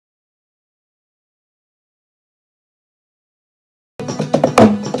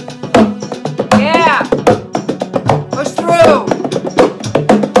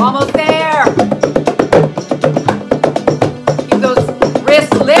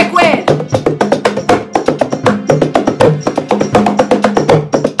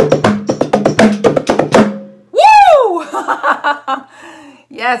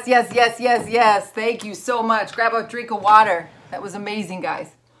yes, yes, yes, yes. Thank you so much. Grab a drink of water. That was amazing, guys.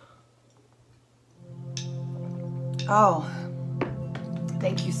 Oh,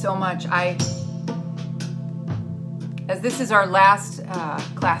 thank you so much. As this is our last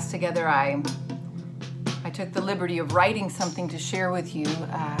class together, I took the liberty of writing something to share with you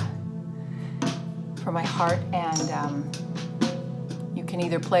from my heart, and you can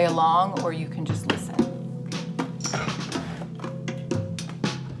either play along or you can just listen.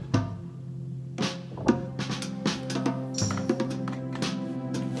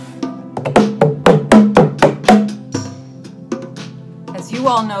 As you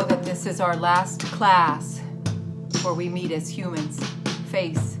all know that this is our last class where we meet as humans,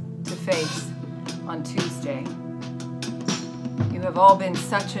 face to face, on Tuesday. You have all been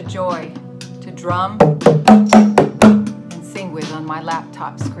such a joy to drum and sing with on my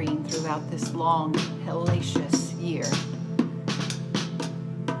laptop screen throughout this long, hellacious year.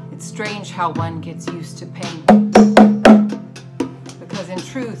 It's strange how one gets used to pain, because in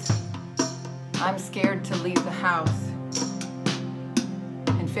truth, I'm scared to leave the house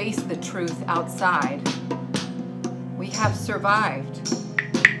and face the truth outside. We have survived.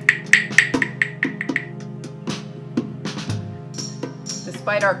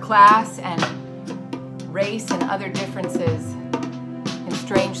 Despite our class and race and other differences, in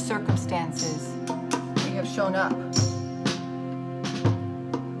strange circumstances, we have shown up.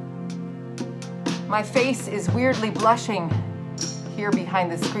 My face is weirdly blushing here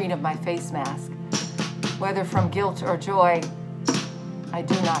behind the screen of my face mask. Whether from guilt or joy, I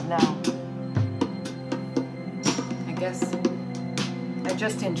do not know. I guess I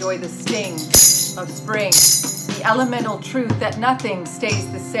just enjoy the sting of spring, the elemental truth that nothing stays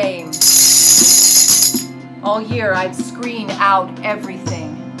the same. All year I'd screen out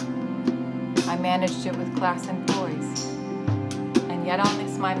everything. I managed it with class and boys, and yet I'll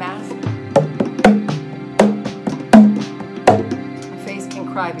miss my mask. My face can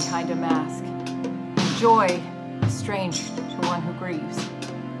cry behind a mask. Joy is strange to one who grieves.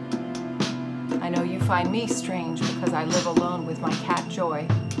 I know you find me strange because I live alone with my cat Joy.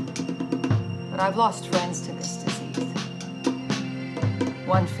 But I've lost friends to this disease.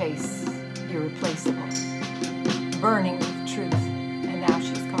 One face, irreplaceable, burning with truth, and now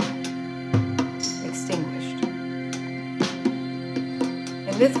she's gone, extinguished.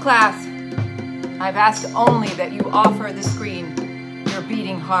 In this class, I've asked only that you offer the screen your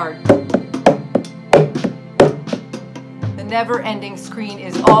beating heart. The never-ending screen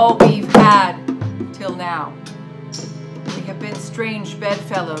is all we've had till now. We have been strange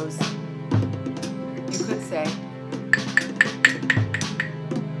bedfellows, you could say.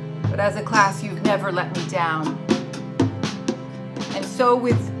 But as a class, you've never let me down. And so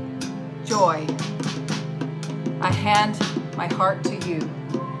with joy, I hand my heart to you.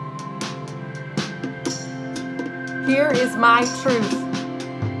 Here is my truth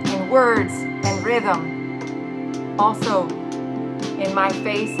in words and rhythm, also in my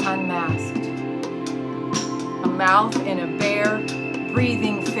face unmasked. A mouth in a bare,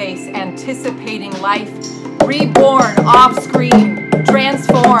 breathing face, anticipating life, reborn off-screen,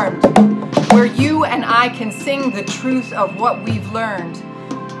 transformed, where you and I can sing the truth of what we've learned,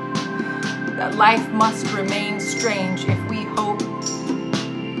 that life must remain strange if we hope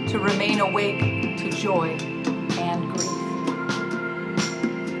to remain awake to joy and grief.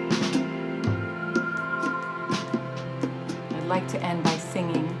 I'd like to end by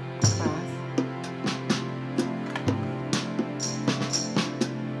singing, class.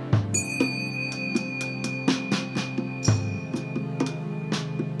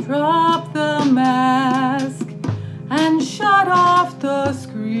 Drop the mask and shut off the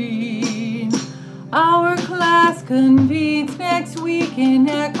screen. Our class convenes next week in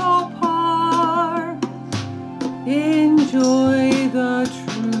Echo Park. Enjoy the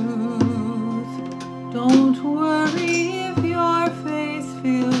truth. Don't worry if your face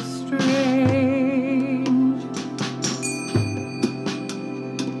feels strange.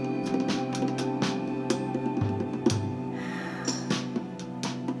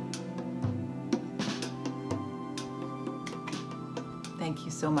 Thank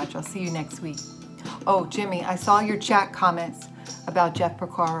you so much. I'll see you next week. Oh, Jimmy, I saw your chat comments about Jeff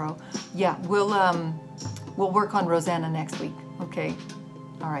Porcaro. Yeah, we'll work on Rosanna next week. Okay.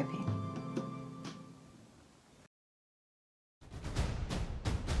 R.I.P.